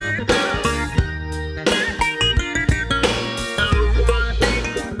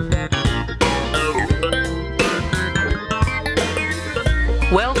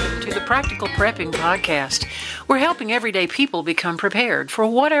Welcome to the Practical Prepping Podcast. We're helping everyday people become prepared for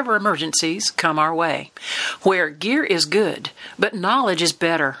whatever emergencies come our way. Where gear is good, but knowledge is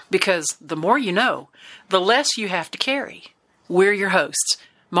better, because the more you know, the less you have to carry. We're your hosts,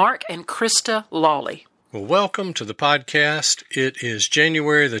 Mark and Krista Lawley. Well, welcome to the podcast. It is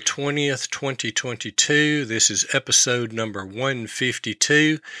January the 20th, 2022. This is episode number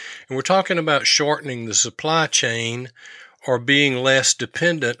 152, and we're talking about shortening the supply chain or being less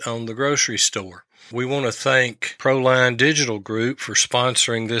dependent on the grocery store. We want to thank Proline Digital Group for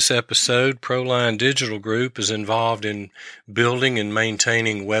sponsoring this episode. Proline Digital Group is involved in building and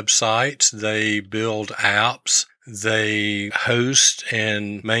maintaining websites. They build apps. They host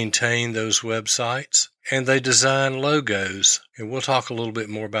and maintain those websites. And they design logos. And we'll talk a little bit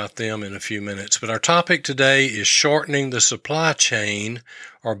more about them in a few minutes. But our topic today is shortening the supply chain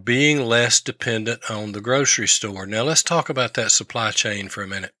or being less dependent on the grocery store. Now let's talk about that supply chain for a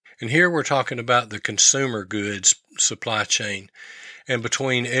minute. And here we're talking about the consumer goods supply chain. And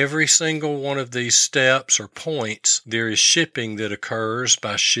between every single one of these steps or points, there is shipping that occurs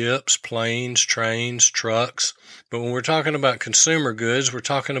by ships, planes, trains, trucks. But when we're talking about consumer goods, we're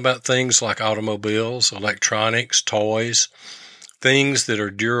talking about things like automobiles, electronics, toys, things that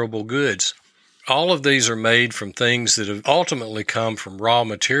are durable goods. All of these are made from things that have ultimately come from raw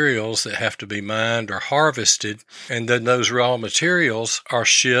materials that have to be mined or harvested, and then those raw materials are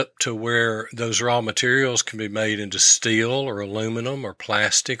shipped to where those raw materials can be made into steel or aluminum or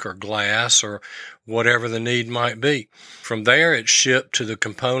plastic or glass or whatever the need might be. From there, it's shipped to the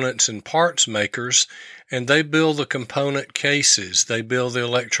components and parts makers, and they build the component cases. They build the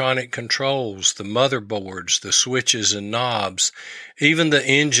electronic controls, the motherboards, the switches and knobs, even the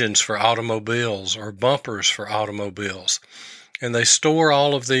engines for automobiles or bumpers for automobiles. And they store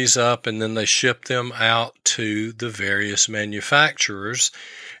all of these up, and then they ship them out to the various manufacturers.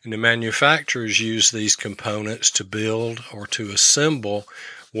 And the manufacturers use these components to build or to assemble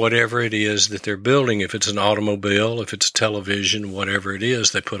whatever it is that they're building. If it's an automobile, if it's a television, whatever it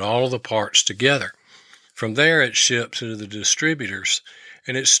is, they put all of the parts together. From there, it's shipped to the distributors,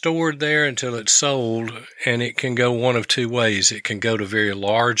 and it's stored there until it's sold, and it can go one of two ways. It can go to very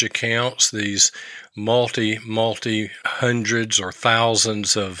large accounts, these multi hundreds or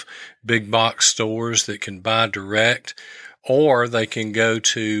thousands of big box stores that can buy direct, or they can go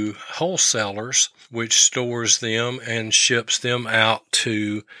to wholesalers, which stores them and ships them out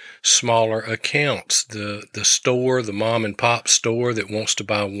to smaller accounts. The store, the mom and pop store that wants to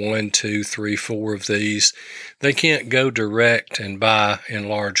buy 1, 2, 3, 4 of these, they can't go direct and buy in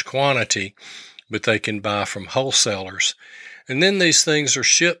large quantity, but they can buy from wholesalers. And then these things are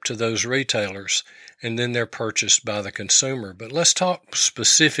shipped to those retailers, and then they're purchased by the consumer. But let's talk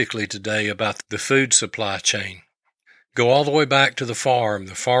specifically today about the food supply chain. Go all the way back to the farm.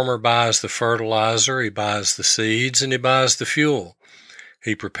 The farmer buys the fertilizer, he buys the seeds, and he buys the fuel.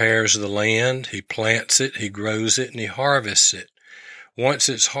 He prepares the land, he plants it, he grows it, and he harvests it. Once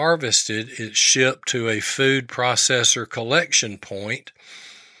it's harvested, it's shipped to a food processor collection point,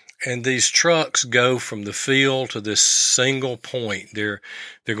 and these trucks go from the field to this single point. They're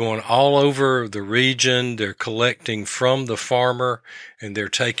going all over the region. They're collecting from the farmer, and they're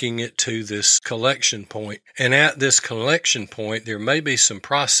taking it to this collection point. And at this collection point, there may be some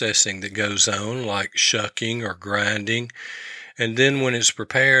processing that goes on, like shucking or grinding. And then when it's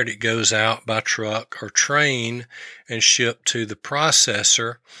prepared, it goes out by truck or train and shipped to the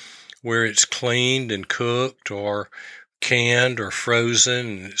processor, where it's cleaned and cooked or canned or frozen,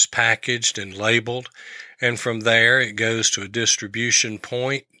 and it's packaged and labeled. And from there, it goes to a distribution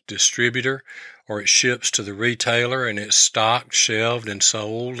point, distributor, or it ships to the retailer, and it's stocked, shelved, and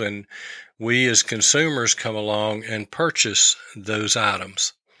sold. And we as consumers come along and purchase those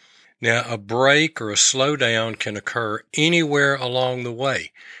items. Now, a break or a slowdown can occur anywhere along the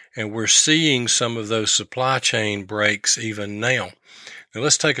way, and we're seeing some of those supply chain breaks even now. Now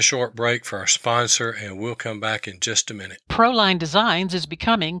let's take a short break for our sponsor, and we'll come back in just a minute. Proline Designs is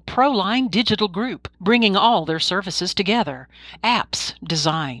becoming Proline Digital Group, bringing all their services together: apps,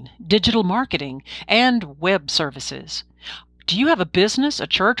 design, digital marketing, and web services. Do you have a business, a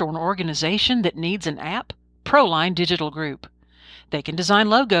church, or an organization that needs an app? Proline Digital Group. They can design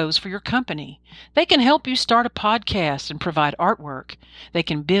logos for your company. They can help you start a podcast and provide artwork. They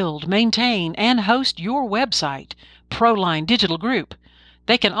can build, maintain, and host your website. Proline Digital Group.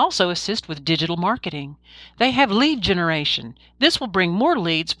 They can also assist with digital marketing. They have lead generation. This will bring more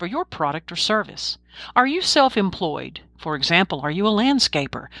leads for your product or service. Are you self-employed? For example, are you a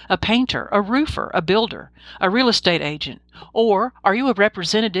landscaper, a painter, a roofer, a builder, a real estate agent, or are you a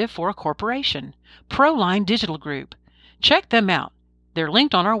representative for a corporation? Proline Digital Group. Check them out. They're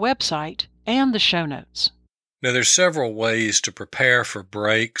linked on our website and the show notes. Now, there's several ways to prepare for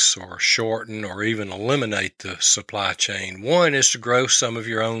breaks or shorten or even eliminate the supply chain. One is to grow some of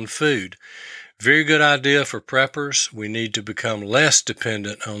your own food. Very good idea for preppers. We need to become less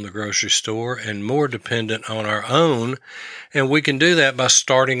dependent on the grocery store and more dependent on our own. And we can do that by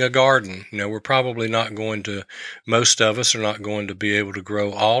starting a garden. Now, most of us are not going to be able to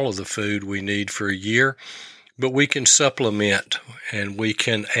grow all of the food we need for a year, but we can supplement and we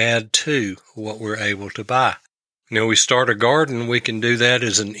can add to what we're able to buy. Now, we start a garden. We can do that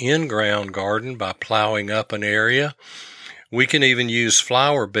as an in-ground garden by plowing up an area. We can even use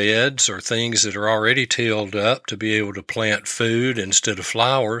flower beds or things that are already tilled up to be able to plant food instead of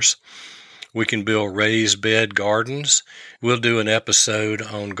flowers. We can build raised bed gardens. We'll do an episode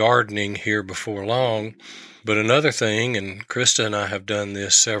on gardening here before long. But another thing, and Krista and I have done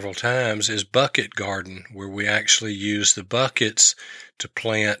this several times, is bucket garden, where we actually use the buckets to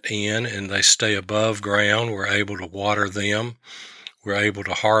plant in and they stay above ground. We're able to water them. We're able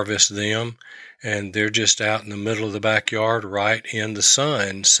to harvest them. And they're just out in the middle of the backyard right in the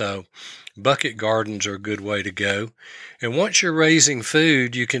sun. So bucket gardens are a good way to go. And once you're raising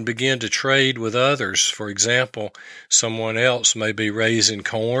food, you can begin to trade with others. For example, someone else may be raising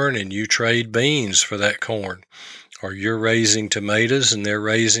corn and you trade beans for that corn. Or you're raising tomatoes and they're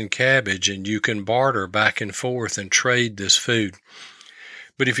raising cabbage, and you can barter back and forth and trade this food.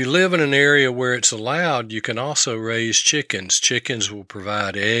 But if you live in an area where it's allowed, you can also raise chickens. Chickens will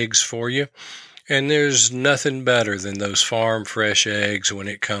provide eggs for you. And there's nothing better than those farm fresh eggs when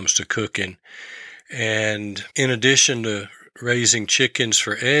it comes to cooking. And in addition to raising chickens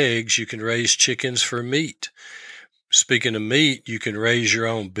for eggs, you can raise chickens for meat. Speaking of meat, you can raise your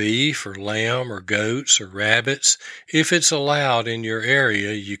own beef or lamb or goats or rabbits. If it's allowed in your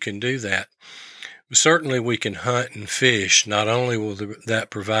area, you can do that. Certainly we can hunt and fish. Not only will that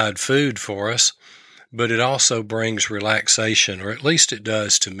provide food for us, but it also brings relaxation, or at least it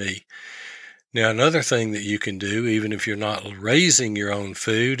does to me. Now, another thing that you can do, even if you're not raising your own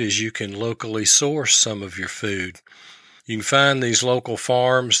food, is you can locally source some of your food. You can find these local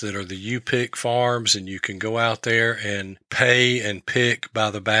farms that are the U-Pick farms, and you can go out there and pay and pick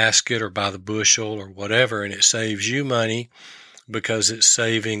by the basket or by the bushel or whatever, and it saves you money because it's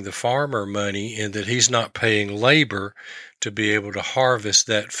saving the farmer money in that he's not paying labor to be able to harvest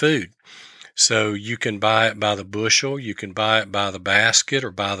that food. So you can buy it by the bushel, you can buy it by the basket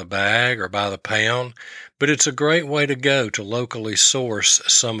or by the bag or by the pound, but it's a great way to go to locally source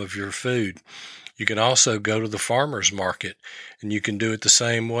some of your food. You can also go to the farmer's market, and you can do it the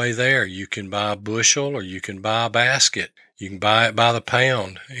same way there. You can buy a bushel or you can buy a basket. You can buy it by the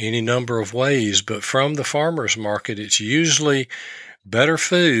pound, any number of ways, but from the farmer's market, it's usually better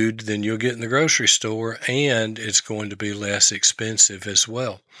food than you'll get in the grocery store, and it's going to be less expensive as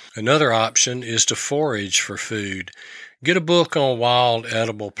well. Another option is to forage for food. Get a book on wild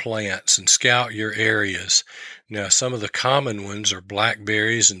edible plants and scout your areas. Now, some of the common ones are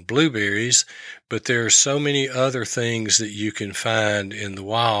blackberries and blueberries, but there are so many other things that you can find in the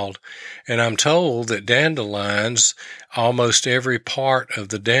wild. And I'm told that dandelions, almost every part of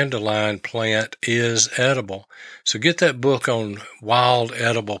the dandelion plant is edible. So get that book on wild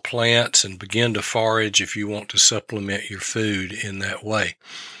edible plants and begin to forage if you want to supplement your food in that way.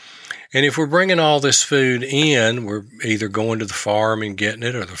 And if we're bringing all this food in, we're either going to the farm and getting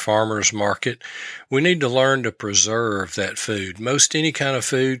it or the farmer's market, we need to learn to preserve that food. Most any kind of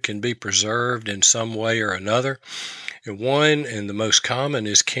food can be preserved in some way or another. And one, and the most common,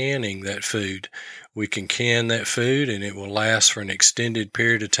 is canning that food. We can can that food and it will last for an extended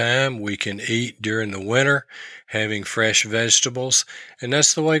period of time. We can eat during the winter, having fresh vegetables, and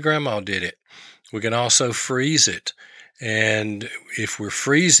that's the way Grandma did it. We can also freeze it. And if we're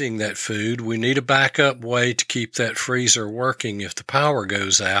freezing that food, we need a backup way to keep that freezer working if the power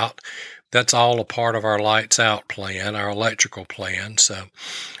goes out. That's all a part of our lights out plan, our electrical plan. So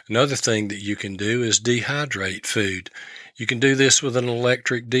another thing that you can do is dehydrate food. You can do this with an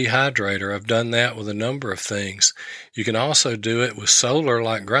electric dehydrator. I've done that with a number of things. You can also do it with solar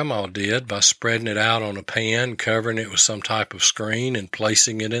like Grandma did by spreading it out on a pan, covering it with some type of screen, and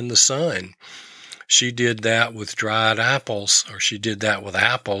placing it in the sun. She did that with dried apples, or she did that with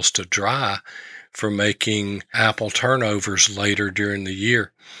apples to dry for making apple turnovers later during the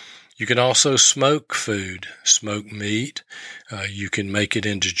year. You can also smoke food, smoke meat. You can make it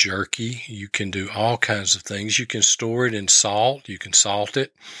into jerky. You can do all kinds of things. You can store it in salt. You can salt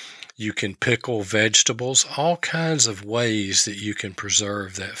it. You can pickle vegetables, all kinds of ways that you can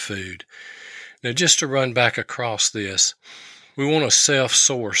preserve that food. Now, just to run back across this, we want to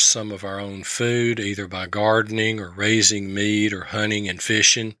self-source some of our own food, either by gardening or raising meat or hunting and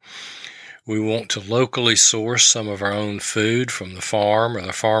fishing. We want to locally source some of our own food from the farm or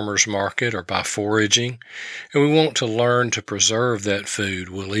the farmer's market or by foraging. And we want to learn to preserve that food.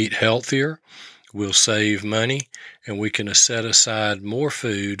 We'll eat healthier, we'll save money, and we can set aside more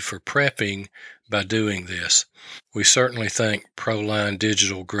food for prepping by doing this. We certainly thank Proline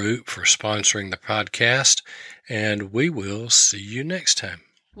Digital Group for sponsoring the podcast, and we will see you next time.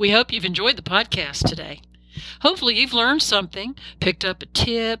 We hope you've enjoyed the podcast today. Hopefully you've learned something, picked up a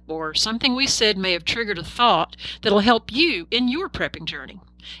tip, or something we said may have triggered a thought that'll help you in your prepping journey.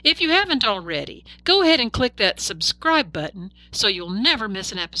 If you haven't already, go ahead and click that subscribe button so you'll never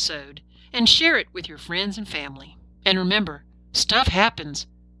miss an episode, and share it with your friends and family. And remember, stuff happens.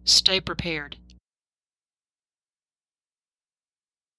 Stay prepared.